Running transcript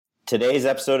Today's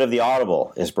episode of The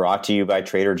Audible is brought to you by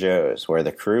Trader Joe's, where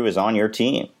the crew is on your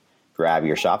team. Grab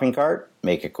your shopping cart,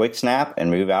 make a quick snap, and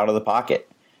move out of the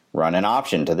pocket. Run an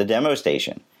option to the demo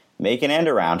station. Make an end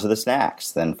around to the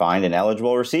snacks, then find an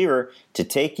eligible receiver to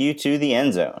take you to the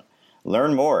end zone.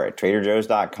 Learn more at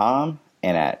TraderJoe's.com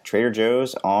and at Trader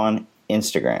Joe's on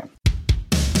Instagram.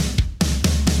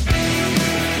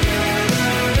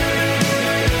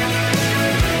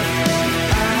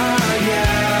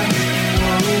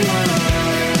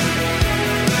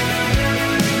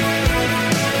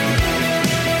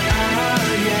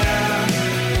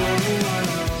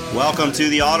 Welcome to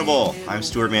The Audible. I'm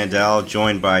Stuart Mandel,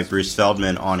 joined by Bruce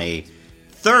Feldman on a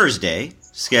Thursday.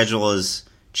 Schedule is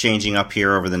changing up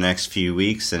here over the next few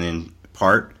weeks, and in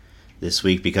part this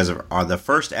week because of the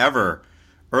first ever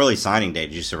early signing day.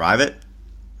 Did you survive it?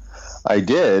 I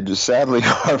did. Sadly,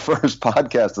 our first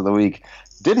podcast of the week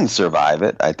didn't survive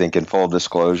it, I think, in full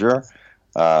disclosure.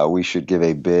 We should give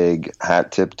a big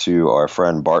hat tip to our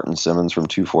friend Barton Simmons from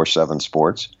 247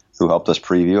 Sports, who helped us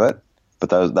preview it.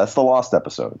 But that's the lost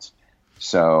episodes.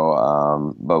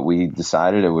 So, but we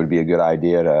decided it would be a good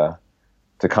idea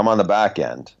to come on the back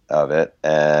end of it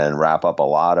and wrap up a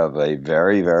lot of a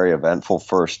very, very eventful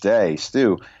first day.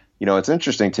 Stu, you know, what's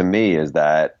interesting to me is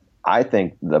that I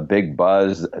think the big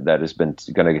buzz that has been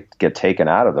going to get taken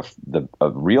out of the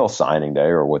real signing day,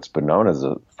 or what's been known as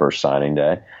the first signing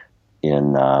day,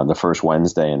 in the first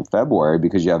Wednesday in February,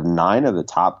 because you have 9 of the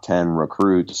top 10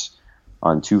 recruits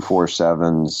on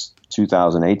 247's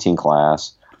 2018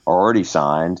 class are already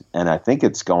signed, and I think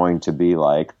it's going to be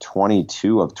like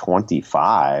 22 of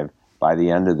 25 by the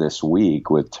end of this week,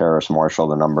 with Terrace Marshall,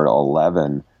 the number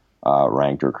 11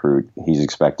 ranked recruit. He's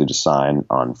expected to sign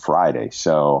on Friday.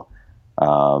 So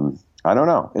I don't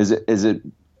know. Is it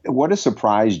what has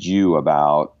surprised you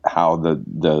about how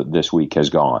this week has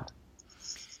gone?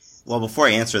 Well, before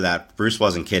I answer that, Bruce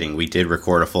wasn't kidding. We did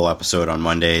record a full episode on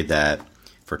Monday that,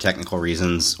 for technical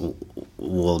reasons,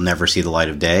 will never see the light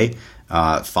of day.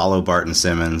 Follow Barton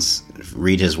Simmons,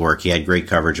 read his work. He had great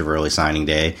coverage of early signing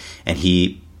day, and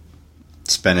he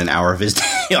spent an hour of his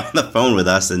day on the phone with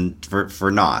us, and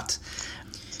for naught.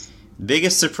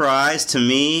 Biggest surprise to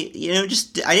me,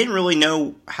 I didn't really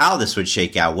know how this would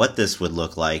shake out, what this would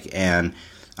look like, and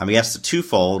I guess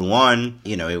twofold. One,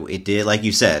 it did, like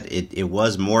you said, it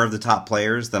was more of the top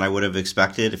players than I would have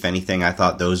expected. If anything, I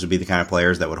thought those would be the kind of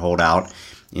players that would hold out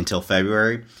until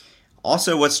February.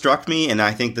 Also, what struck me, and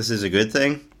I think this is a good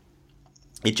thing,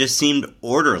 it just seemed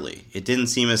orderly. It didn't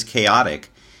seem as chaotic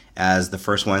as the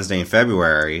first Wednesday in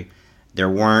February. There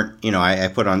weren't, I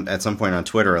put on at some point on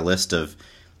Twitter a list of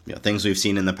things we've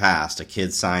seen in the past. A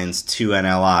kid signs 2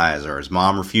 NLIs, or his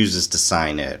mom refuses to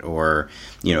sign it, or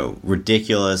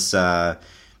ridiculous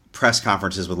press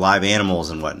conferences with live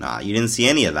animals and whatnot. You didn't see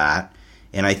any of that,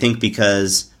 and I think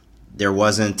because there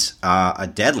wasn't a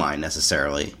deadline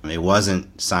necessarily. It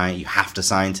wasn't signed. You have to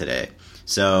sign today.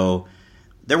 So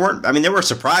there weren't. There were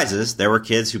surprises. There were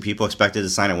kids who people expected to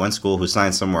sign at one school who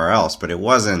signed somewhere else. But it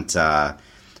wasn't.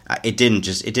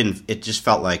 It just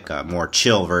felt like a more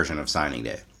chill version of signing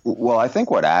day. Well, I think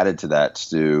what added to that,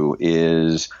 Stu,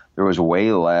 is there was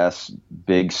way less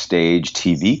big stage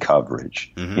TV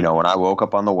coverage. Mm-hmm. When I woke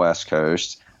up on the West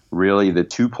Coast, really the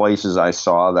 2 places I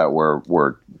saw that were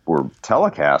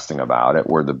telecasting about it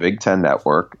were the Big Ten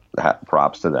Network,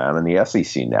 props to them, and the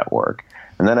SEC Network.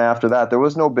 And then after that, there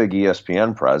was no big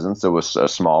ESPN presence. There was a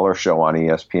smaller show on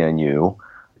ESPNU.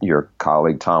 Your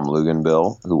colleague Tom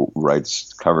Luganbill, who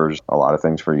covers a lot of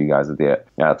things for you guys at the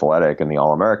Athletic and the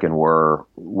All-American,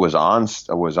 was on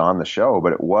the show,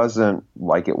 but it wasn't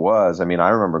like it was. I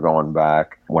remember going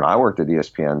back when I worked at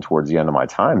ESPN towards the end of my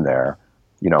time there.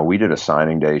 We did a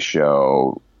signing day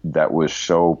show that was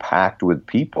so packed with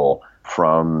people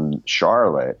from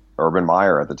Charlotte. Urban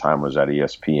Meyer at the time was at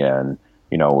ESPN,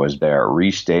 was there.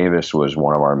 Reese Davis was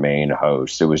one of our main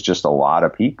hosts. It was just a lot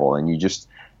of people. And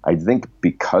I think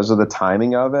because of the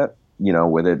timing of it,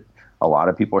 with it, a lot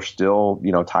of people are still,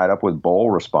 tied up with bowl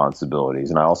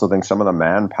responsibilities. And I also think some of the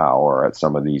manpower at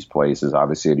some of these places,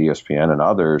 obviously at ESPN and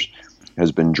others,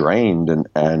 has been drained.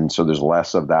 And so there's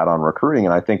less of that on recruiting.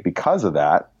 And I think because of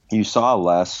that, you saw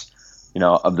less,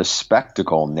 of the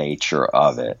spectacle nature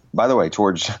of it. By the way,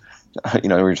 towards, we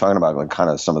were talking about like kind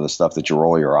of some of the stuff that you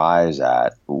roll your eyes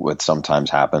at, what sometimes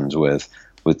happens with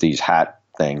these hat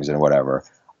things and whatever.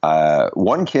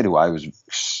 One kid who I was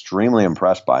extremely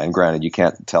impressed by, and granted, you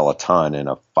can't tell a ton in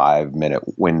a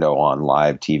 5-minute window on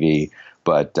live TV,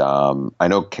 but I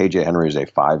know KJ Henry is a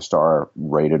 5-star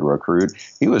rated recruit.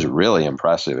 He was really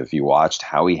impressive. If you watched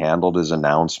how he handled his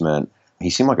announcement, he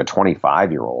seemed like a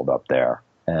 25-year-old up there.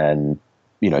 And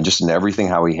just in everything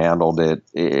how he handled it.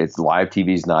 It's live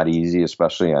TV is not easy,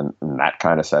 especially in that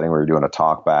kind of setting where you're doing a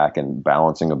talk back and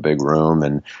balancing a big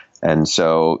room. And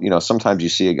so, sometimes you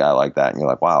see a guy like that and you're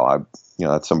like, wow,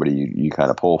 that's somebody you kind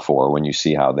of pull for when you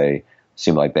see how they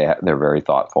seem like they're very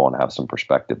thoughtful and have some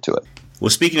perspective to it.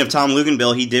 Well, speaking of Tom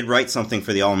Luginbill, he did write something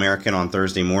for the All-American on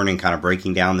Thursday morning, kind of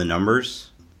breaking down the numbers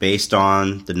based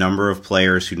on the number of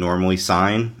players who normally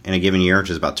sign in a given year, which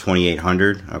is about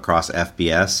 2,800 across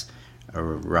FBS.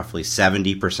 Roughly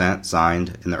 70%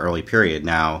 signed in the early period.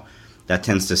 Now, that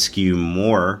tends to skew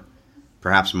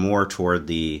perhaps more toward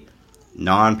the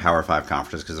non-Power 5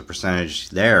 conferences, because the percentage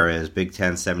there is Big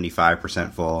Ten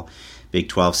 75% full, Big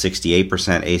 12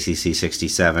 68%, ACC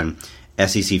 67%,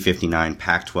 SEC 59%,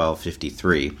 Pac-12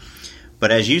 53%.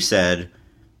 But as you said,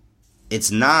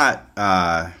 it's not.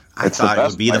 I thought it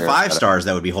would be the 5 stars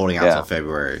that would be holding out until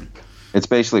February. It's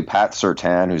basically Pat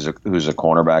Surtain, who's a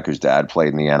cornerback whose dad played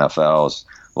in the NFL.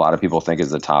 A lot of people think is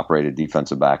the top-rated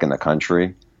defensive back in the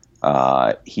country.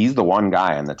 He's the one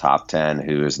guy in the top 10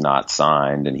 who is not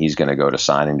signed, and he's going to go to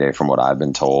signing day from what I've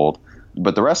been told.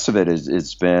 But the rest of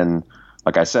it's been,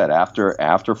 like I said,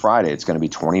 after Friday, it's going to be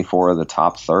 24 of the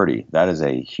top 30. That is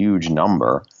a huge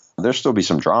number. There'll still be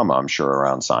some drama, I'm sure,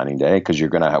 around signing day, because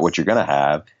what you're going to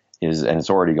have is, and it's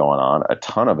already going on, a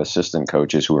ton of assistant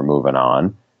coaches who are moving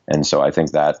on. And so I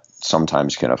think that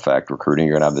sometimes can affect recruiting.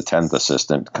 You're going to have the 10th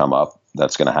assistant come up.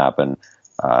 That's going to happen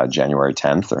January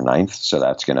 10th or 9th. So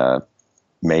that's going to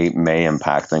may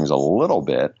impact things a little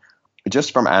bit,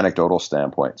 just from anecdotal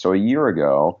standpoint. So a year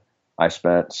ago, I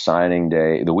spent signing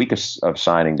day, the week of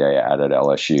signing day at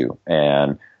LSU.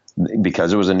 And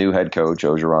because it was a new head coach,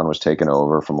 Ogeron was taken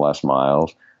over from Les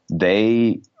Miles,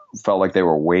 they felt like they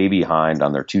were way behind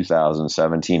on their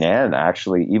 2017. And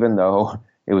actually, even though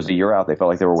it was a year out, they felt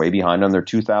like they were way behind on their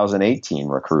 2018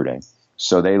 recruiting.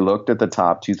 So they looked at the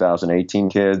top 2018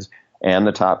 kids and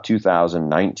the top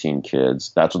 2019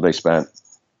 kids. That's what they spent,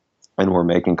 and were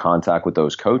making contact with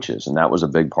those coaches. And that was a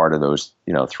big part of those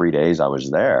 3 days I was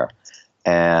there.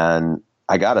 And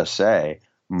I got to say,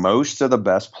 most of the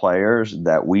best players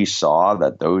that we saw,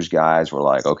 that those guys were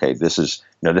like, okay, this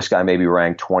guy may be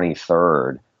ranked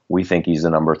 23rd. We think he's the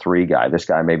number 3 guy. This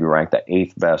guy may be ranked the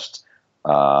 8th best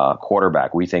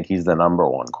quarterback. We think he's the number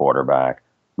 1 quarterback.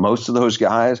 Most of those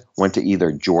guys went to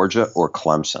either Georgia or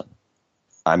Clemson.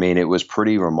 I mean, it was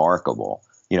pretty remarkable.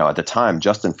 At the time,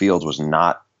 Justin Fields was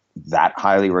not that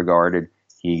highly regarded.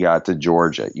 He got to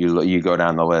Georgia. You go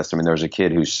down the list. I mean, there's a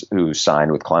kid who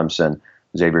signed with Clemson.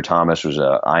 Xavier Thomas was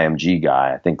a IMG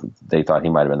guy. I think they thought he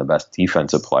might have been the best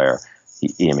defensive player.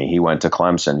 He went to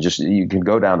Clemson. Just, you can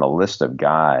go down the list of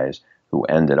guys who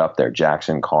ended up there.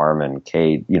 Jackson Carman,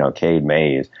 Cade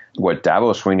Mays. What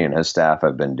Dabo Swinney and his staff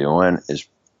have been doing is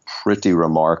pretty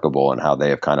remarkable, in how they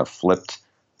have kind of flipped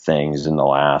things in the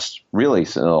last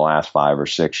 5 or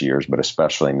 6 years, but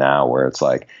especially now, where it's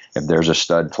like, if there's a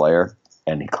stud player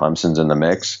and Clemson's in the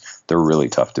mix, they're really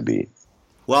tough to beat.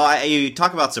 Well, you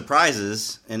talk about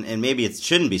surprises, and maybe it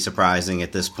shouldn't be surprising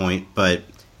at this point, but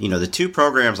the 2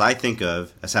 programs I think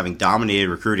of as having dominated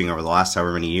recruiting over the last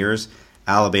however many years,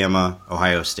 Alabama,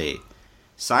 Ohio State.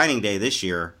 Signing day this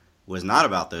year was not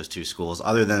about those 2 schools,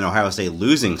 other than Ohio State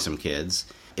losing some kids.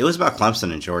 It was about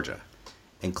Clemson and Georgia.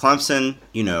 And Clemson,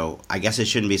 I guess it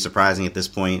shouldn't be surprising at this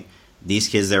point. These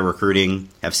kids they're recruiting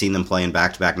have seen them play in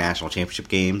back-to-back national championship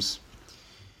games.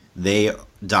 They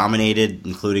dominated,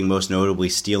 including most notably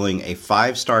stealing a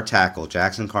 5-star tackle,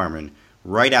 Jackson Carman,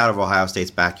 right out of Ohio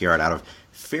State's backyard, out of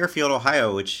Fairfield,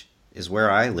 Ohio, which is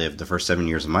where I lived the first 7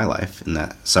 years of my life, in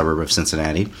that suburb of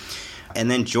Cincinnati.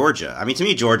 And then Georgia. I mean, to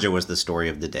me, Georgia was the story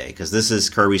of the day, because this is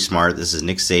Kirby Smart, this is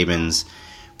Nick Saban's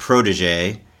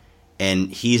protege,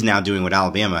 and he's now doing what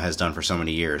Alabama has done for so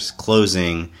many years,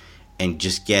 closing and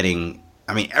just getting,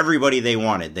 everybody they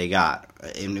wanted, they got,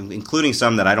 including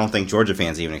some that I don't think Georgia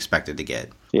fans even expected to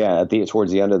get. Yeah,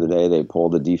 towards the end of the day, they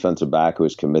pulled a defensive back who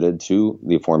was committed to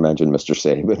the aforementioned Mr.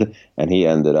 Saban, and he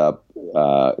ended up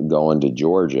going to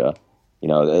Georgia.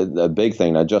 The big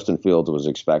thing, now Justin Fields was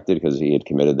expected because he had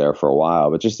committed there for a while,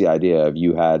 but just the idea of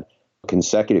you had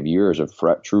consecutive years of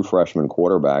true freshman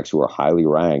quarterbacks who are highly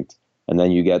ranked, and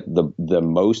then you get the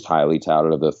most highly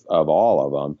touted of all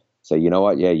of them. Say, you know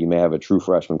what? Yeah, you may have a true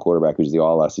freshman quarterback who's the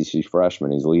all-SEC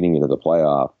freshman. He's leading you to the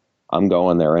playoff. I'm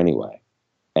going there anyway.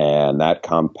 And that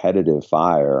competitive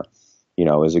fire,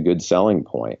 is a good selling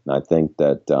point. And I think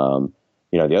that,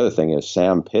 the other thing is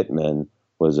Sam Pittman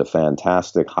was a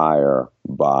fantastic hire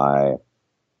by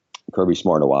Kirby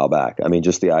Smart a while back.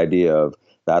 Just the idea of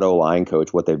that O-line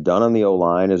coach, what they've done on the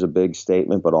O-line is a big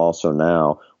statement, but also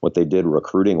now what they did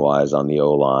recruiting-wise on the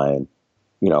O-line.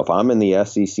 If I'm in the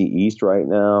SEC East right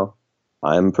now,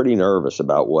 I'm pretty nervous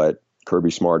about what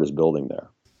Kirby Smart is building there.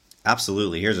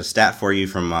 Absolutely. Here's a stat for you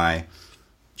from my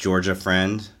Georgia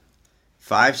friend.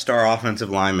 5-star offensive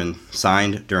lineman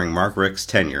signed during Mark Richt's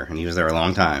tenure, and he was there a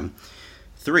long time.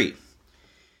 3.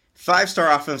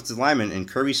 5-star offensive lineman in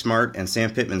Kirby Smart and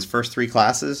Sam Pittman's first 3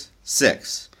 classes.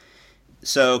 6.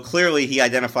 So clearly he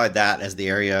identified that as the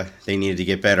area they needed to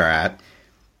get better at.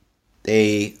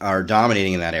 They are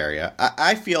dominating in that area.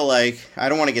 I feel like I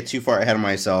don't want to get too far ahead of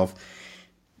myself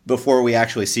before we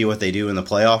actually see what they do in the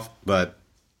playoff, but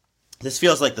this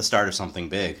feels like the start of something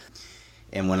big.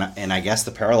 And I guess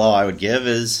the parallel I would give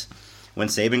is when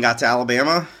Saban got to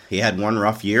Alabama, he had one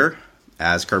rough year,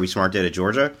 as Kirby Smart did at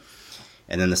Georgia.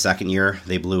 And then the second year,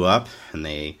 they blew up, and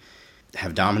they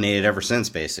have dominated ever since,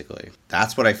 basically.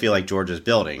 That's what I feel like Georgia's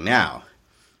building. Now,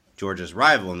 Georgia's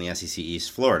rival in the SEC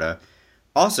East, Florida,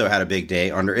 also had a big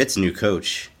day under its new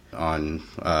coach on,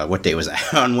 what day was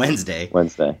that? On Wednesday.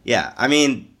 Wednesday. Yeah, I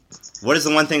mean, what is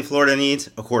the one thing Florida needs?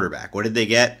 A quarterback. What did they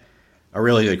get? A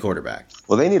really good quarterback.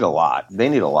 Well, they need a lot.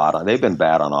 They've been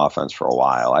bad on offense for a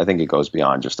while. I think it goes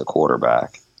beyond just a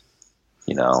quarterback.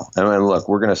 You know, I mean, look,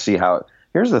 we're going to see how.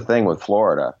 Here's the thing with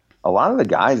Florida: a lot of the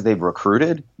guys they've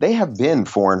recruited, they have been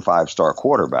 4- and 5-star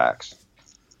quarterbacks.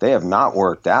 They have not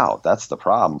worked out. That's the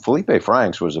problem. Felipe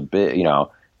Franks was a bit, you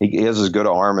know, he has as good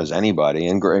an arm as anybody.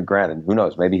 And granted, who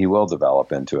knows? Maybe he will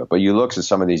develop into it. But you look at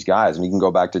some of these guys, and you can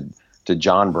go back to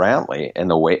John Brantley and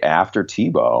the way after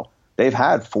Tebow. They've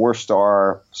had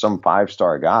 4-star, some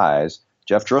 5-star guys.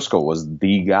 Jeff Driscoll was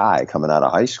the guy coming out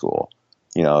of high school,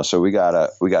 you know. So we gotta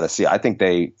see. I think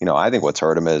what's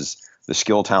hurt them is the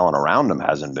skill talent around them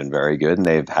hasn't been very good, and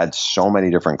they've had so many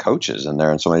different coaches in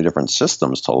there and so many different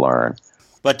systems to learn.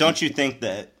 But don't you think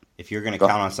that if you're going to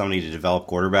count on somebody to develop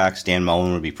quarterbacks, Dan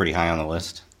Mullen would be pretty high on the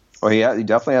list? Well, he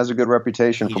definitely has a good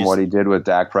reputation from what he did with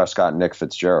Dak Prescott and Nick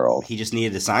Fitzgerald. He just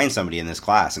needed to sign somebody in this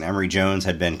class, and Emory Jones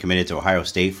had been committed to Ohio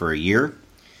State for a year,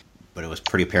 but it was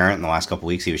pretty apparent in the last couple of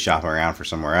weeks he was shopping around for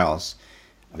somewhere else.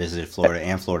 Visited Florida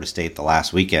and Florida State the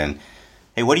last weekend.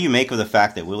 Hey, what do you make of the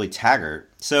fact that Willie Taggart...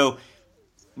 So,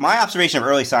 my observation of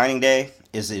early signing day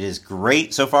is it is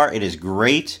great so far. It is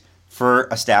great for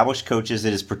established coaches.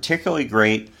 It is particularly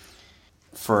great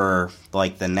for,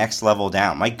 like, the next level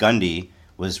down. Mike Gundy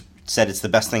said it's the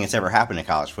best thing that's ever happened in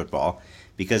college football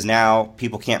because now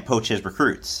people can't poach his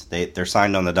recruits. They're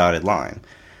signed on the dotted line.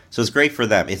 So it's great for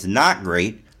them. It's not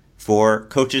great for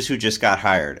coaches who just got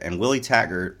hired. And Willie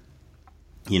Taggart,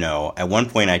 you know, at one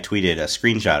point I tweeted a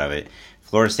screenshot of it.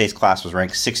 Florida State's class was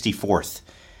ranked 64th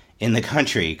in the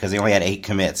country because they only had 8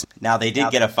 commits. Now, they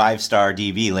did get a 5-star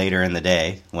DB later in the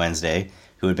day, Wednesday,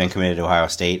 who had been committed to Ohio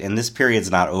State. And this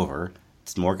period's not over.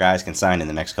 More guys can sign in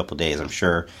the next couple of days. I'm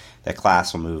sure that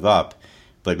class will move up.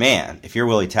 But, man, if you're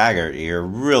Willie Taggart, you're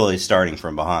really starting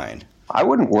from behind. I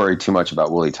wouldn't worry too much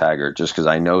about Willie Taggart just because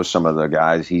I know some of the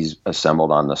guys he's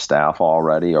assembled on the staff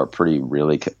already are pretty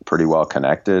well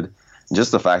connected.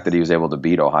 Just the fact that he was able to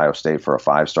beat Ohio State for a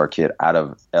 5-star kid out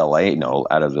of L.A.,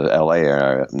 out of the L.A.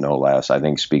 area, no less, I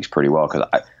think speaks pretty well because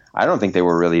I don't think they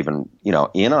were really even, you know,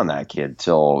 in on that kid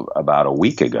till about a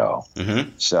week ago.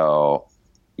 Mm-hmm. So,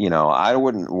 you know, I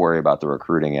wouldn't worry about the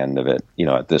recruiting end of it, you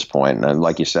know, at this point. And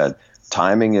like you said,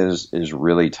 timing is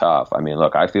really tough. I mean,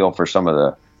 look, I feel for some of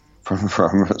the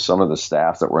from some of the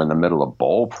staff that were in the middle of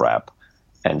bowl prep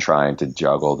and trying to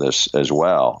juggle this as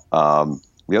well.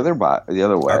 The other way,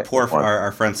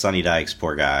 our friend Sonny Dykes,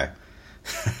 poor guy.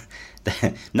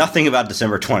 Nothing about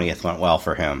December 20th went well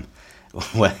for him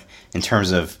in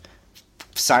terms of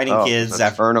signing kids.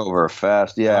 Turnover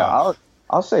fest. Yeah,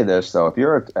 I'll say this though: if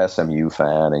you're a SMU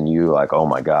fan and you like, oh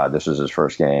my God, this is his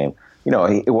first game. You know,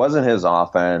 it wasn't his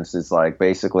offense. It's like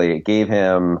basically it gave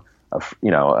him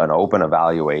an open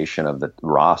evaluation of the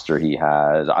roster he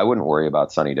has. I wouldn't worry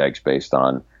about Sonny Dykes based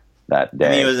on that day. I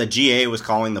mean, it was a GA was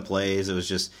calling the plays. It was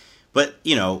just, but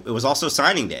you know, it was also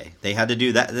signing day. They had to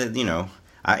do that. You know,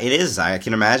 it is. I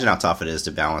can imagine how tough it is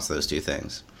to balance those two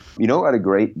things. You know, what a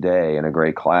great day and a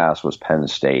great class was Penn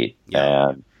State,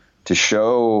 and to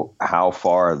show how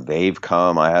far they've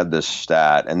come, I had this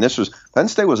stat, and Penn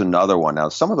State was another one. Now,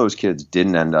 some of those kids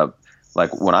didn't end up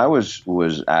like when I was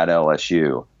at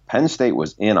LSU. Penn State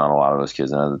was in on a lot of those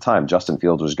kids, and at the time, Justin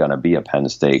Fields was going to be a Penn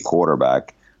State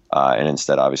quarterback. And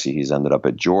instead, obviously, he's ended up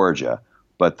at Georgia.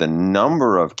 But the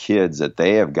number of kids that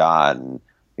they have gotten,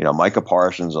 you know, Micah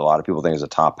Parsons, a lot of people think is a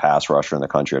top pass rusher in the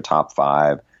country, a top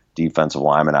 5 defensive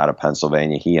lineman out of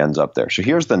Pennsylvania. He ends up there. So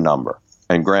here's the number.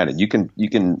 And granted, you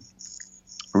can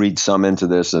read some into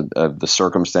this of the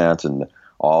circumstance and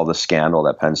all the scandal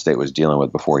that Penn State was dealing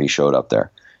with before he showed up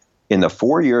there. in the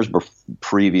 4 years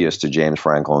previous to James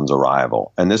Franklin's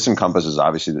arrival, and this encompasses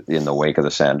obviously in the wake of the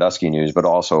Sandusky news, but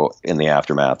also in the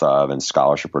aftermath of and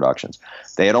scholarship productions,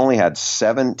 they had only had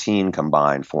 17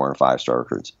 combined 4- and 5-star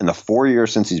recruits. In the 4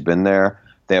 years since he's been there,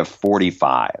 they have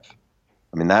 45.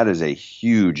 I mean, that is a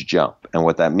huge jump. And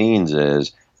what that means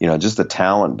is, just the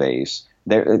talent base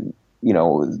there,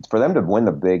 for them to win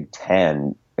the Big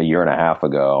Ten a year and a half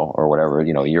ago or whatever,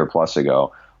 a year plus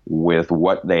ago, with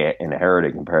what they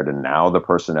inherited compared to now the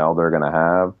personnel they're going to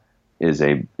have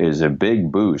is a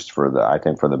big boost for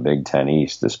the Big Ten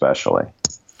East especially.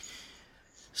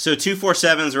 So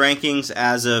 247's rankings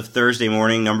as of Thursday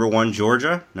morning: number 1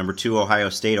 Georgia, number 2 Ohio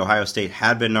State. Ohio State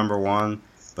had been number 1,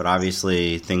 but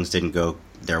obviously things didn't go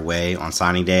their way on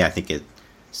signing day. I think it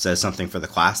says something for the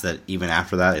class that even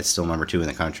after that it's still number 2 in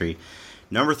the country.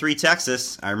 Number 3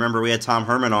 Texas. I remember we had Tom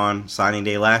Herman on signing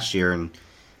day last year, and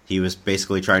he was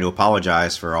basically trying to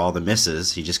apologize for all the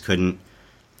misses. He just couldn't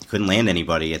land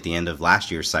anybody at the end of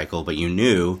last year's cycle, but you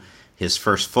knew his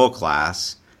first full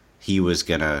class, he was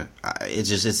gonna.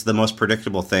 It's the most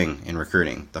predictable thing in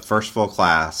recruiting. The first full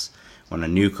class, when a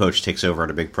new coach takes over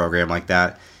at a big program like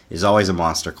that, is always a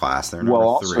monster class. They're number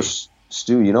 3. Also,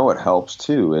 Stu, what helps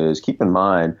too is keep in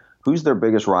mind who's their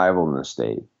biggest rival in the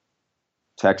state.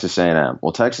 Texas A&M.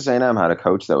 Well, Texas A&M had a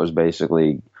coach that was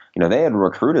basically. They had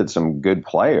recruited some good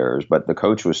players, but the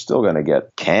coach was still going to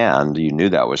get canned. You knew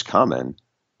that was coming.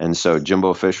 And so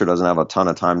Jimbo Fisher doesn't have a ton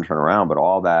of time to turn around, but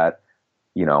all that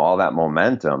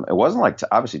momentum, it wasn't like,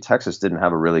 obviously Texas didn't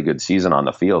have a really good season on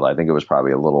the field. I think it was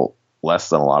probably a little less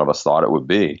than a lot of us thought it would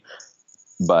be,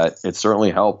 but it certainly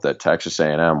helped that Texas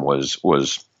A&M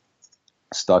was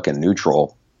stuck in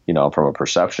neutral, from a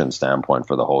perception standpoint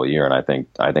for the whole year. And I think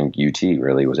UT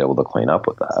really was able to clean up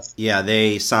with that. Yeah,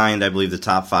 they signed, I believe, the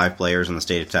top 5 players in the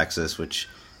state of Texas, which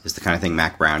is the kind of thing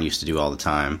Mac Brown used to do all the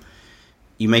time.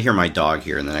 You may hear my dog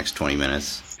here in the next 20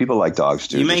 minutes. People like dogs,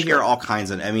 too. You may hear all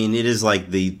kinds of... I mean, it is like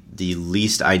the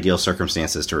least ideal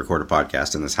circumstances to record a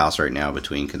podcast in this house right now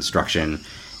between construction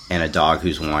and a dog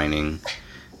who's whining.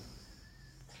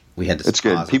 We had this. It's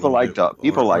good. People like dogs.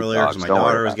 People like dogs. My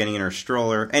daughter was getting in her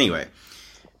stroller. Anyway,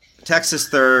 Texas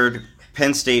 3rd,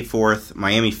 Penn State 4th,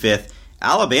 Miami 5th.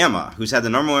 Alabama, who's had the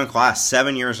number 1 class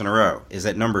 7 years in a row, is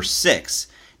at number 6.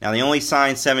 Now, they only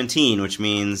signed 17, which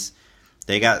means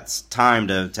they got time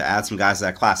to add some guys to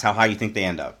that class. How high do you think they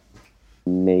end up?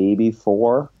 Maybe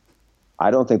 4. I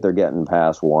don't think they're getting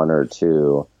past 1 or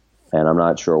 2. And I'm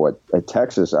not sure what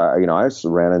Texas. I just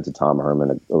ran into Tom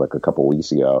Herman like a couple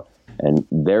weeks ago, and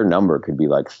their number could be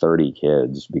like 30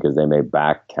 kids because they may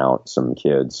back count some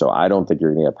kids. So I don't think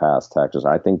you're going to get past Texas.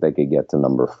 I think they could get to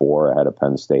number 4 ahead of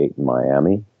Penn State and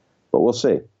Miami, but we'll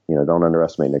see. Don't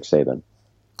underestimate Nick Saban.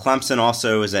 Clemson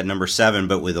also is at number 7,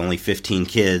 but with only 15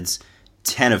 kids,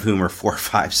 10 of whom are 4 or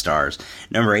 5 stars.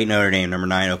 Number 8 Notre Dame, number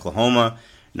 9 Oklahoma,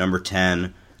 number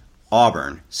 10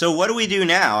 Auburn. So what do we do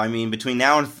now? I mean, between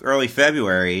now and early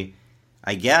February,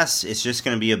 I guess it's just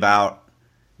going to be about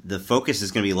the focus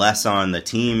is going to be less on the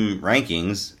team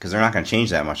rankings because they're not going to change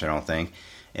that much, I don't think,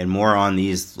 and more on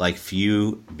these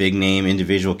few big name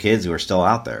individual kids who are still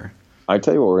out there. I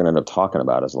tell you what, we're going to end up talking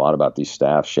about is a lot about these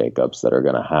staff shakeups that are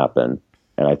going to happen,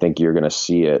 and I think you're going to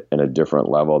see it in a different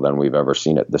level than we've ever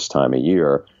seen it this time of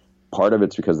year. Part of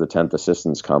it's because the 10th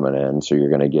assistant's coming in, so you're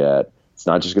going to get. It's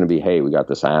not just going to be, hey, we got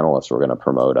this analyst we're going to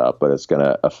promote up, but it's going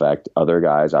to affect other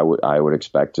guys. I would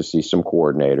expect to see some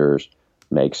coordinators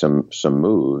make some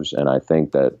moves, and I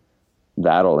think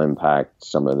that'll impact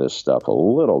some of this stuff a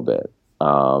little bit.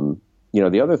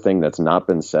 The other thing that's not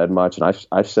been said much, and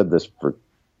I've said this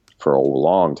for a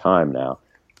long time now,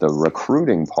 the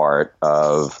recruiting part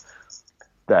of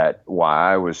that,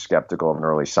 why I was skeptical of an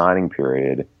early signing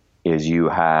period, is you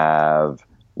have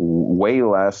way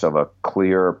less of a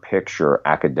clear picture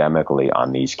academically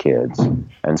on these kids.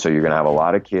 And so you're going to have a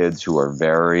lot of kids who are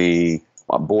very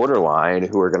borderline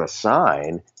who are going to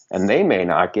sign, and they may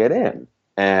not get in.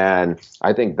 And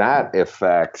I think that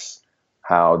affects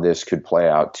how this could play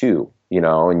out too.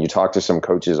 And you talk to some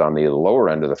coaches on the lower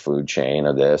end of the food chain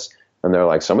of this, and they're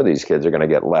like, some of these kids are going to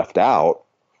get left out,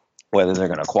 whether they're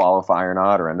going to qualify or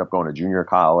not, or end up going to junior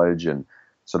college. And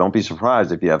so don't be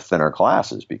surprised if you have thinner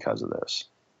classes because of this.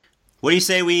 What do you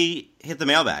say we hit the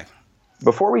mailbag?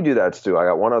 Before we do that, Stu, I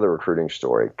got one other recruiting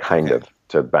story,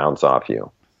 to bounce off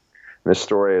you. And this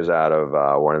story is out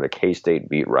of one of the K-State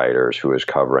beat writers who is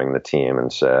covering the team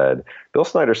and said, Bill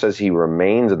Snyder says he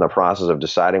remains in the process of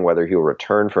deciding whether he will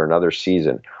return for another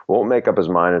season. Won't make up his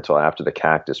mind until after the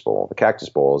Cactus Bowl. The Cactus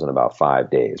Bowl is in about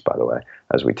 5 days, by the way,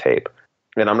 as we tape.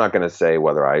 And I'm not going to say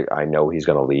whether I know he's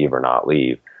going to leave or not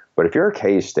leave. But if you're a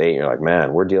K-State, you're like,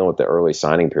 man, we're dealing with the early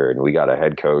signing period, and we got a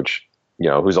head coach,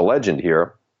 who's a legend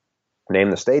here, name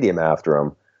the stadium after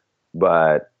him.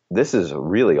 But this is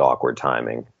really awkward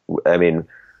timing. I mean,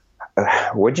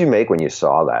 what'd you make when you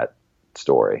saw that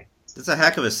story? That's a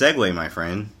heck of a segue, my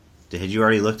friend. Had you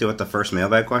already looked at what the first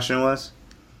mailbag question was?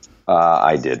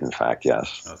 I did, in fact,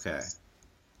 yes. Okay.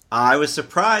 I was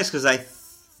surprised because I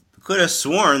could have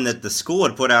sworn that the school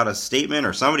had put out a statement,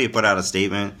 or somebody had put out a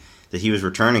statement that he was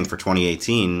returning for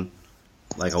 2018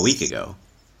 like a week ago.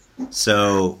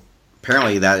 So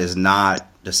apparently that is not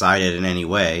decided in any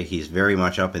way. He's very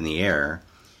much up in the air.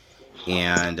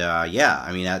 And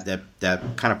that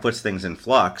kind of puts things in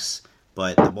flux,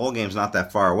 but the bowl game's not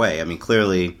that far away. I mean,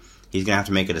 clearly he's going to have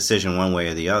to make a decision one way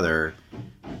or the other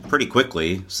pretty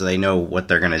quickly so they know what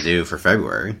they're going to do for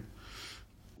February.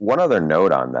 One other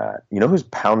note on that. You know who's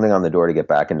pounding on the door to get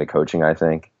back into coaching, I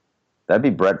think? That'd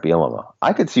be Brett Bielema.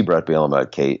 I could see Brett Bielema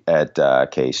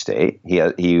at K-State.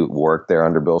 He worked there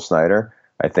under Bill Snyder.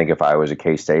 I think if I was a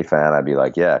K-State fan, I'd be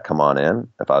like, yeah, come on in.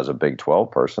 If I was a Big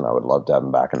 12 person, I would love to have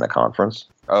him back in the conference.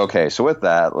 Okay, so with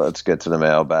that, let's get to the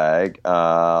mailbag.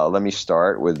 Let me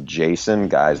start with Jason.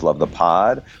 Guys, love the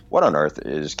pod. What on earth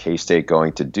is K-State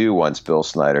going to do once Bill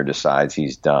Snyder decides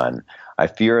he's done? I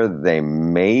fear they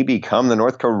may become the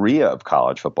North Korea of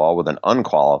college football with an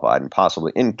unqualified and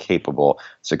possibly incapable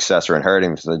successor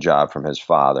inheriting the job from his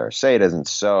father. Say it isn't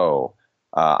so.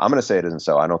 I'm going to say it isn't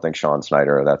so. I don't think Sean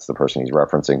Snyder, that's the person he's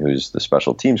referencing, who's the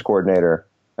special teams coordinator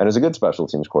and is a good special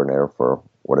teams coordinator for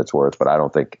what it's worth. But I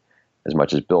don't think, as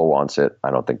much as Bill wants it, I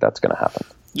don't think that's going to happen.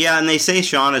 Yeah, and they say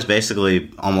Sean has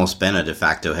basically almost been a de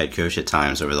facto head coach at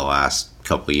times over the last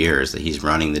couple of years, that he's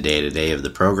running the day-to-day of the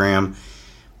program.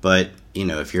 But,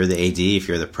 if you're the AD, if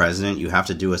you're the president, you have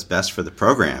to do what's best for the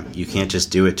program. You can't just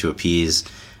do it to appease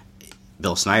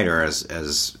Bill Snyder,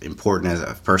 as important as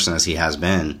a person as he has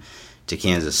been to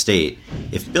Kansas State.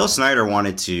 If Bill Snyder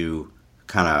wanted to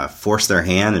kind of force their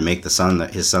hand and make his son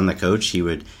the coach, he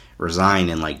would resign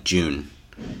in like June.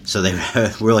 So they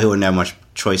really wouldn't have much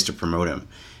choice to promote him.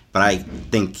 But I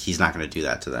think he's not going to do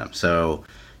that to them. So,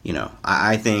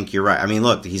 I think you're right. I mean,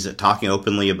 look, he's talking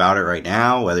openly about it right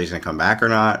now, whether he's going to come back or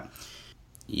not.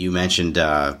 You mentioned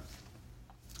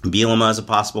Bielema as a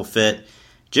possible fit.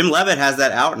 Jim Leavitt has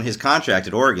that out in his contract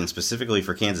at Oregon, specifically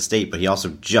for Kansas State, but he also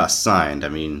just signed. I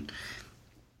mean,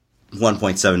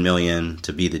 $1.7 million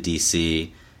to be the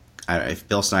DC. If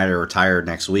Bill Snyder retired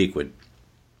next week, would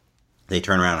they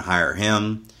turn around and hire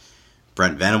him?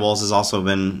 Brent Venables has also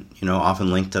been,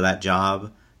 often linked to that job.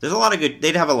 There's a lot of good.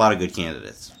 They'd have a lot of good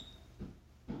candidates.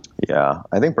 Yeah,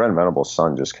 I think Brent Venables'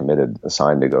 son just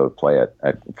signed to go play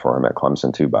for him at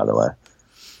Clemson too. By the way.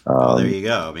 There you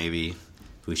go. Maybe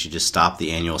we should just stop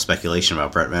the annual speculation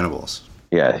about Brent Venables.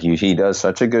 Yeah, he does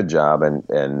such a good job,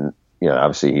 and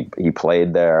obviously he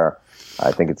played there.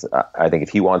 I think if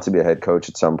he wants to be a head coach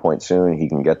at some point soon, he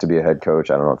can get to be a head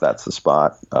coach. I don't know if that's the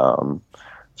spot. So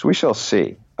we shall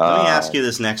see. Let me ask you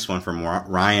this next one from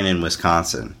Ryan in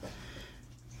Wisconsin.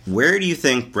 Where do you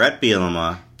think Brett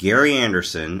Bielema, Gary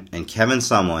Anderson, and Kevin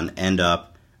Sumlin end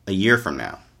up a year from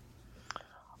now?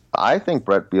 I think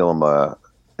Brett Bielema,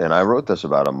 and I wrote this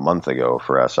about a month ago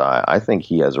for SI, I think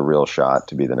he has a real shot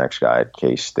to be the next guy at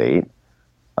K-State.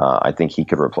 I think he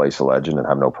could replace a legend and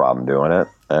have no problem doing it.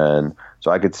 And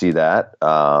so I could see that.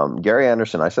 Gary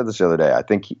Anderson, I said this the other day, I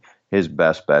think his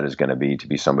best bet is going to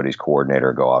be somebody's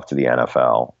coordinator, go off to the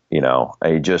NFL.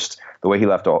 The way he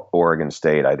left Oregon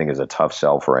State, I think, is a tough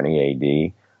sell for any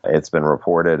AD. It's been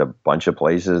reported a bunch of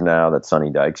places now that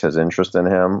Sonny Dykes has interest in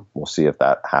him. We'll see if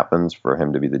that happens for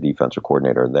him to be the defensive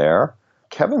coordinator there.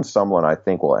 Kevin Sumlin, I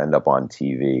think, will end up on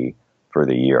TV for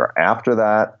the year. After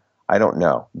that, I don't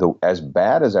know. As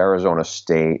bad as Arizona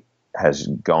State has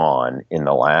gone in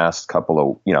the last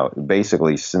couple of,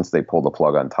 basically since they pulled the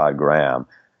plug on Todd Graham,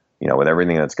 with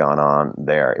everything that's gone on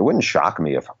there, it wouldn't shock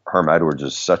me if Herm Edwards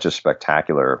is such a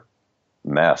spectacular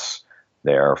mess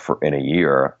there in a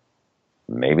year.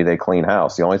 Maybe they clean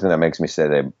house. The only thing that makes me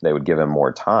say they would give him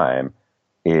more time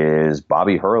is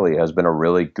Bobby Hurley has been a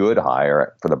really good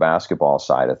hire for the basketball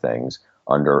side of things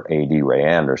under AD Ray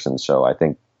Anderson. So I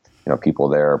think, people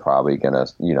there are probably going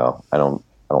to, I don't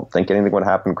think anything would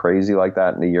happen crazy like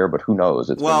that in a year, but who knows?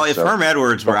 If Herm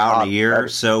Edwards were out in a year,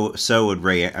 so would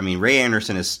Ray. I mean, Ray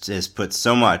Anderson has put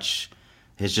so much,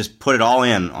 has just put it all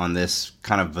in on this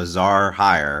kind of bizarre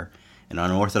hire, an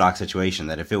unorthodox situation,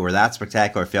 that if it were that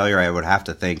spectacular failure, I would have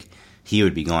to think he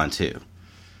would be gone too.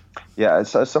 Yeah,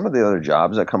 so some of the other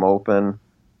jobs that come open,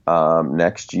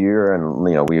 next year,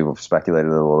 and we've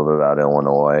speculated a little bit about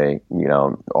Illinois,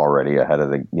 already ahead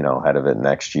of it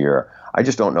next year. I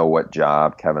just don't know what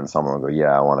job Kevin Sumlin will go.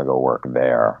 Yeah, I want to go work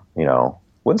there.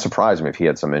 Wouldn't surprise me if he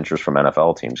had some interest from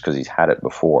NFL teams because he's had it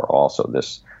before. Also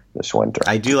this winter.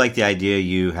 I do like the idea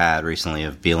you had recently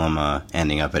of Bielema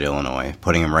ending up at Illinois,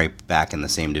 putting him right back in the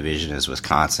same division as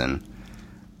Wisconsin,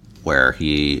 where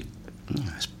it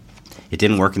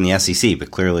didn't work in the SEC,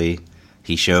 but clearly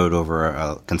he showed over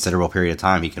a considerable period of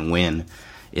time he can win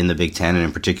in the Big Ten, and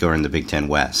in particular in the Big Ten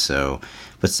West. So,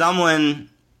 but someone's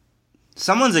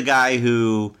a guy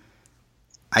who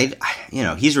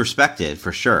he's respected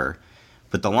for sure,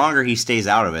 but the longer he stays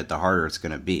out of it, the harder it's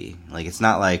going to be. Like, it's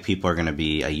not like people are going to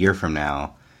be a year from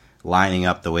now lining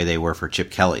up the way they were for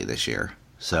Chip Kelly this year.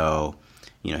 So,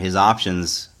 his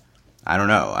options, I don't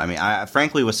know. I mean, I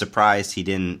frankly was surprised he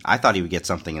didn't. I thought he would get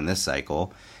something in this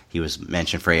cycle. He was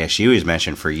mentioned for ASU. He was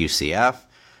mentioned for UCF.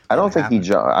 I don't think the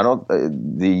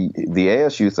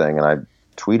ASU thing, and I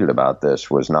tweeted about this,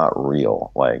 was not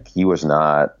real. Like, he was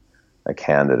not a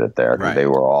candidate there. Right. They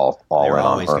were all in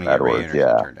on Herm Edwards.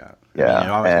 Yeah. I mean,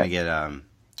 you're always going to get an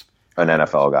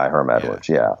NFL guy, Herm Edwards.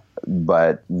 Yeah.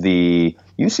 But the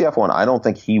UCF one, I don't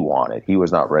think he wanted. He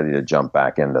was not ready to jump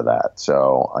back into that.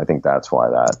 So I think that's why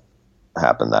that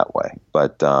happened that way.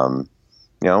 But who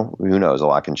knows? A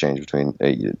lot can change in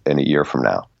a year from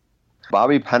now.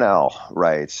 Bobby Pennell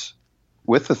writes,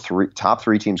 with the top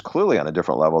three teams clearly on a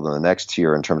different level than the next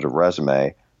tier in terms of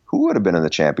resume, who would have been in the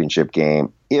championship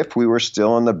game if we were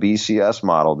still in the BCS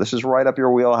model? This is right up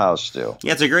your wheelhouse, Stu.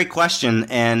 Yeah, it's a great question.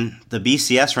 And the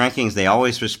BCS rankings, they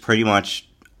always just pretty much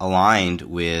aligned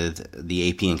with the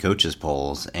AP and coaches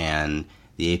polls. And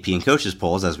the AP and coaches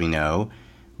polls, as we know,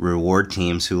 reward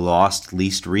teams who lost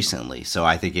least recently. So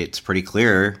I think it's pretty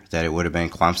clear that it would have been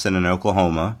Clemson and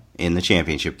Oklahoma in the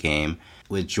championship game,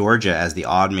 with Georgia as the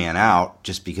odd man out,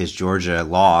 just because Georgia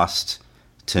lost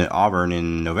to Auburn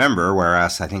in November,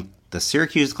 whereas I think the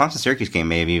Clemson-Syracuse game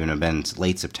may have even been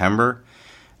late September.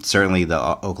 Certainly the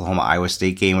Oklahoma-Iowa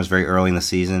State game was very early in the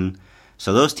season.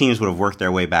 So those teams would have worked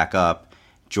their way back up.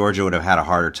 Georgia would have had a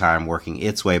harder time working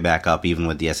its way back up, even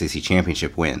with the SEC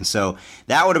championship win. So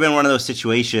that would have been one of those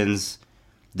situations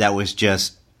that was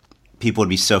just, people would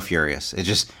be so furious. It's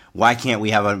just, why can't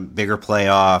we have a bigger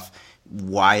playoff?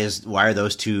 Why are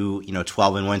those two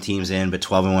 12-1 teams in, but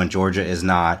 12-1 Georgia is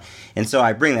not? And so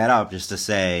I bring that up just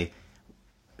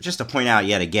to point out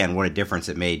yet again what a difference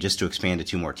it made just to expand to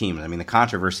two more teams. I mean, the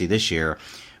controversy this year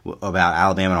about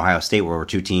Alabama and Ohio State were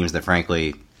two teams that,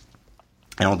 frankly,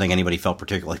 I don't think anybody felt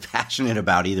particularly passionate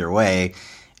about either way.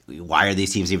 Why are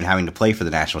these teams even having to play for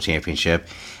the national championship?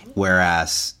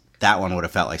 Whereas that one would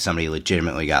have felt like somebody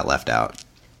legitimately got left out.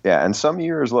 Yeah, and some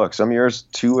years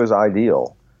two is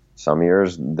ideal. Some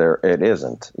years it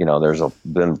isn't.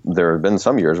 There have been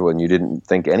some years when you didn't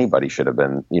think anybody should have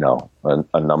been,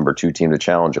 a number two team to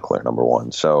challenge a clear number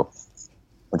one. So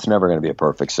it's never going to be a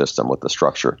perfect system with the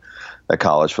structure that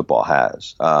college football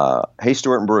has. Hey,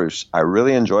 Stuart and Bruce, I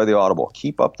really enjoy the Audible.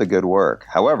 Keep up the good work.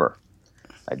 However,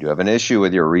 I do have an issue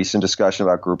with your recent discussion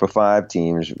about Group of Five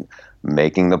teams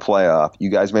making the playoff.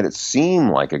 You guys made it seem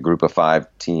like a Group of Five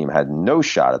team had no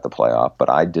shot at the playoff,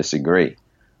 but I disagree.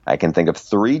 I can think of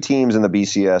three teams in the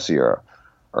BCS era: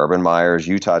 Urban Meyer's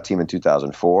Utah team in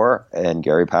 2004 and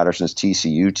Gary Patterson's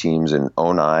TCU teams in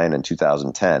 2009 and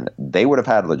 2010. They would have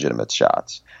had legitimate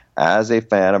shots. As a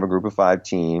fan of a Group of Five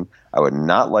team, I would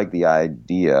not like the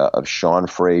idea of Sean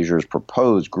Frazier's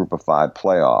proposed Group of Five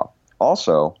playoff.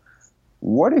 Also,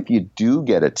 what if you do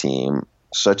get a team,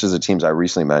 such as the teams I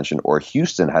recently mentioned, or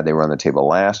Houston had they run the table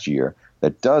last year,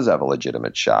 that does have a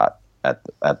legitimate shot at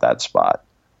that spot?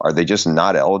 Are they just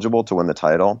not eligible to win the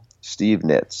title? Steve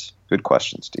Nitz. Good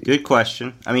question, Steve. Good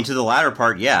question. I mean, to the latter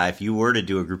part, yeah, if you were to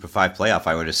do a Group of Five playoff,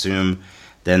 I would assume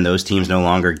then those teams no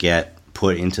longer get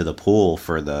put into the pool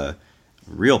for the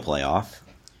real playoff.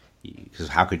 Because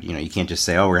how could, you can't just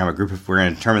say, oh, we're going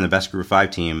to determine the best Group of Five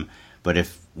team, but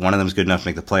if one of them is good enough to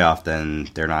make the playoff, then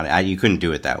they're not. You couldn't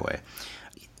do it that way.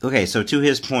 Okay, so to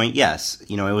his point, yes,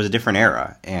 it was a different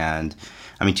era. And,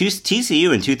 I mean,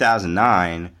 TCU in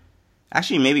 2009...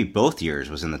 actually, maybe both years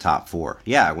was in the top four.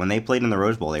 Yeah, when they played in the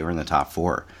Rose Bowl, they were in the top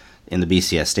four in the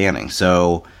BCS standing.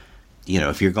 So,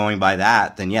 if you're going by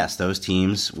that, then yes, those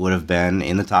teams would have been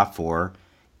in the top four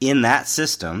in that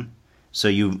system. So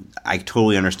I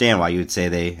totally understand why you would say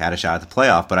they had a shot at the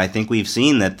playoff. But I think we've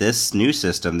seen that this new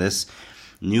system, this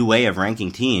new way of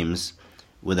ranking teams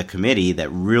with a committee that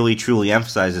really truly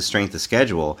emphasizes strength of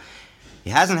schedule,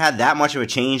 it hasn't had that much of a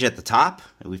change at the top.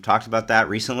 We've talked about that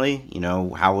recently.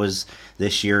 How was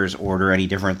this year's order any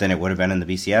different than it would have been in the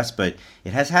BCS? But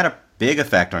it has had a big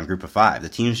effect on Group of Five. The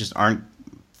teams just aren't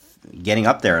getting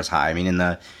up there as high. I mean, in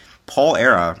the Paul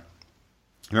era,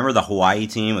 remember the Hawaii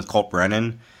team with Colt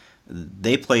Brennan?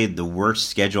 They played the worst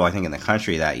schedule, I think, in the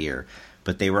country that year,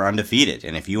 but they were undefeated.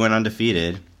 And if you went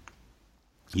undefeated,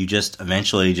 you just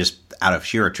eventually, just out of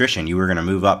sheer attrition, you were going to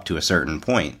move up to a certain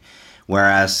point.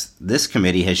 Whereas this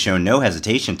committee has shown no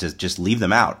hesitation to just leave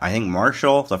them out. I think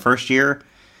Marshall, the first year,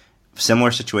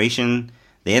 similar situation,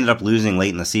 they ended up losing late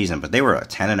in the season, but they were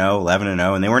 10-0,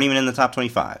 11-0, and they weren't even in the top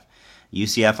 25.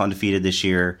 UCF undefeated this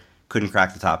year, couldn't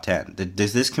crack the top 10.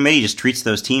 This committee just treats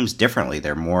those teams differently.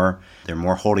 They're more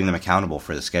holding them accountable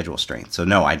for the schedule strength. So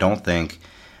no, I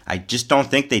just don't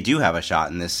think they do have a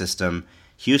shot in this system.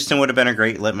 Houston would have been a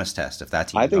great litmus test if that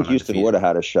team. I think Houston would have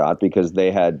had a shot because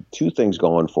they had two things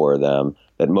going for them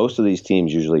that most of these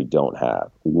teams usually don't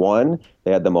have. One,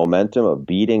 they had the momentum of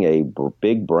beating a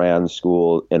big brand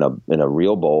school in a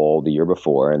real bowl the year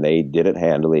before, and they did it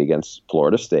handily against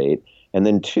Florida State. And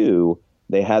then two,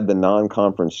 they had the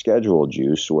non-conference schedule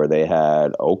juice where they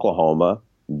had Oklahoma,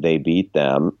 they beat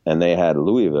them, and they had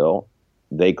Louisville,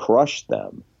 they crushed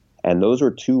them. And those were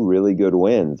two really good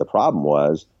wins. The problem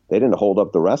was they didn't hold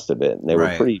up the rest of it, and they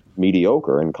were pretty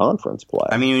mediocre in conference play.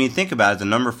 I mean, when you think about it, the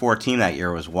number 4 team that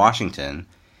year was Washington,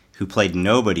 who played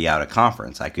nobody out of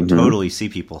conference. I could totally see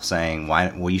people saying,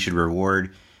 "Well, you should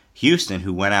reward Houston,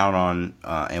 who went out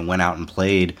and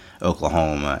played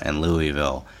Oklahoma and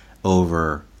Louisville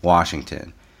over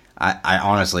Washington." I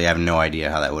honestly have no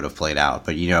idea how that would have played out,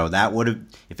 but that would have.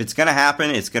 If it's going to happen,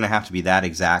 it's going to have to be that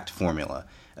exact formula.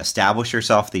 Establish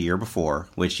yourself the year before,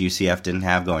 which UCF didn't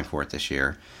have going for it this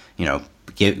year.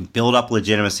 Build up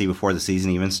legitimacy before the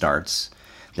season even starts.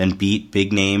 Then beat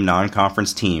big name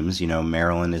non-conference teams.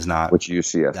 Maryland is not, which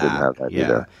UCF didn't have that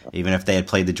either. Even if they had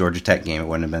played the Georgia Tech game, it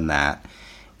wouldn't have been that.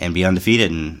 And be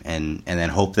undefeated, and then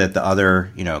hope that the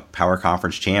other power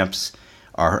conference champs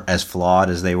are as flawed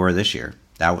as they were this year.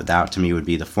 That to me would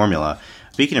be the formula.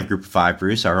 Speaking of Group of Five,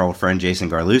 Bruce, our old friend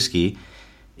Jason Garlewski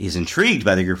is intrigued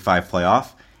by the Group of Five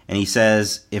playoff. And he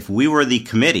says, if we were the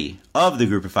committee of the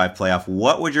Group of Five playoff,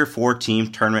 what would your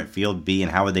 4-team tournament field be,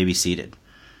 and how would they be seeded?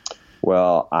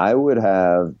 Well, I would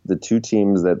have the 2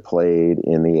 teams that played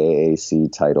in the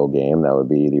AAC title game. That would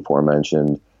be the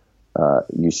aforementioned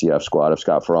UCF squad of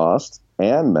Scott Frost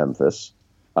and Memphis.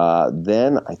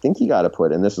 Then I think you got to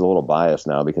put, and this is a little biased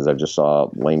now because I just saw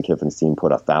Lane Kiffin's team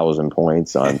put 1,000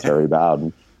 points on Terry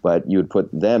Bowden. But you would put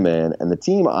them in. And the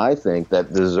team I think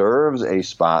that deserves a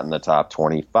spot in the top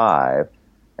 25,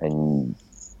 and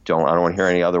I don't want to hear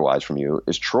any otherwise from you,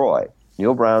 is Troy.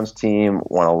 Neil Brown's team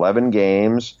won 11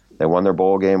 games. They won their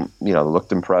bowl game. They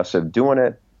looked impressive doing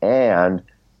it. And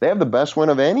they have the best win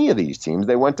of any of these teams.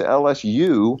 They went to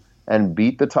LSU and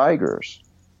beat the Tigers.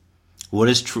 What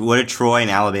did Troy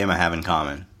and Alabama have in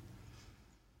common?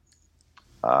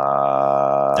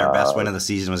 Their best win of the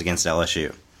season was against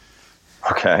LSU.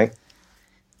 Okay.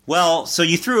 Well, so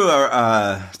you threw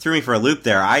me for a loop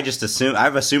there. I've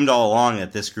assumed all along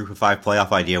that this Group of Five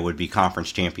playoff idea would be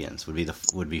conference champions.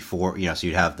 Would be 4. So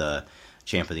you'd have the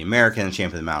champ of the American, the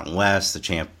champ of the Mountain West, the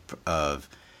champ of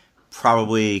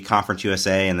probably Conference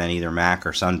USA, and then either MAC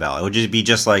or Sun Belt. It would just be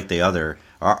just like the other.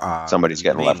 Somebody's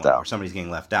getting left out. Or somebody's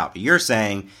getting left out. But you're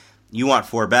saying you want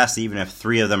 4 best, even if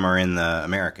 3 of them are in the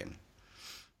American.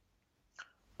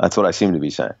 That's what I seem to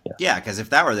be saying. Yeah, because if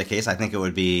that were the case, I think it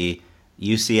would be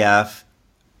UCF,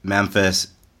 Memphis,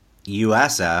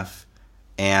 USF,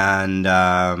 and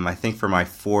I think for my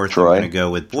 4th, Troy. I'm going to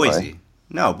go with Boise. Troy.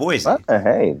 No, Boise.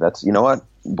 Hey, that's what?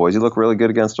 Boise looked really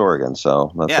good against Oregon,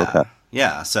 so that's okay.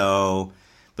 Yeah, so,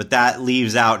 but that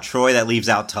leaves out Troy, that leaves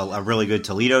out a really good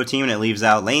Toledo team, and it leaves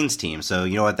out Lane's team. So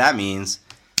you know what that means?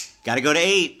 Got to go to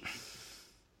 8.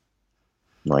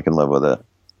 I can live with it.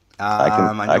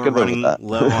 I know we're running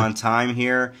low on time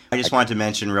here. I just wanted to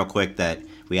mention real quick that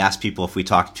we asked people if we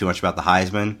talked too much about the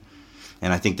Heisman,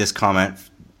 and I think this comment,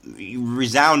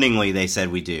 resoundingly, they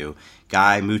said we do.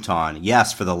 Guy Mouton,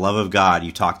 yes, for the love of God,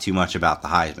 you talk too much about the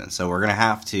Heisman. So we're going to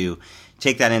have to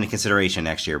take that into consideration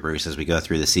next year, Bruce, as we go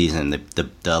through the season.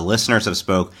 The listeners have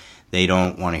spoke. They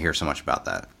don't want to hear so much about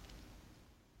that.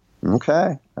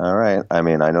 Okay. All right. I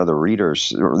mean, I know the reader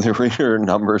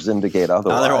numbers indicate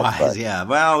otherwise. But. Yeah.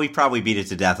 Well, we probably beat it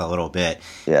to death a little bit.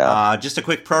 Yeah. Just a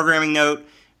quick programming note.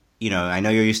 I know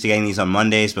you're used to getting these on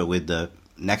Mondays, but with the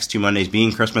next 2 Mondays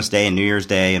being Christmas Day and New Year's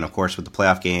Day, and of course with the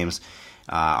playoff games,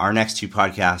 our next 2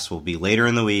 podcasts will be later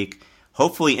in the week,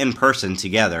 hopefully in person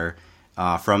together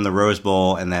from the Rose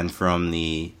Bowl and then from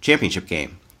the championship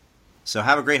game. So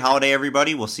have a great holiday,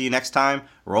 everybody. We'll see you next time.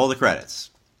 Roll the credits.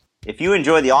 If you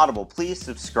enjoy the Audible, please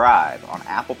subscribe on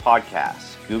Apple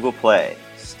Podcasts, Google Play,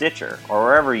 Stitcher, or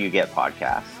wherever you get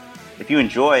podcasts. If you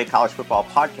enjoy college football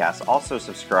podcasts, also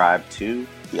subscribe to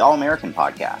the All-American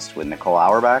podcast with Nicole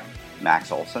Auerbach,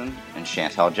 Max Olson, and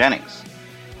Chantel Jennings.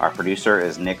 Our producer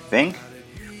is Nick Fink.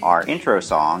 Our intro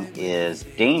song is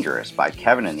Dangerous by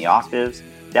Kevin and the Octaves.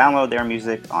 Download their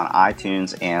music on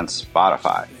iTunes and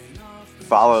Spotify.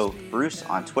 Follow Bruce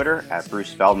on Twitter at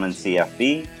Bruce Feldman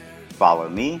CFB. Follow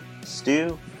me,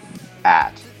 Stu,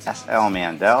 at SL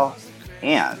Mandel.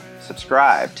 And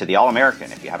subscribe to the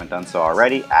All-American if you haven't done so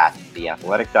already at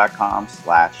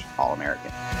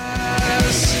theathletic.com/allamerican.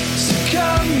 So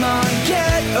come on,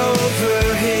 get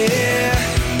over here.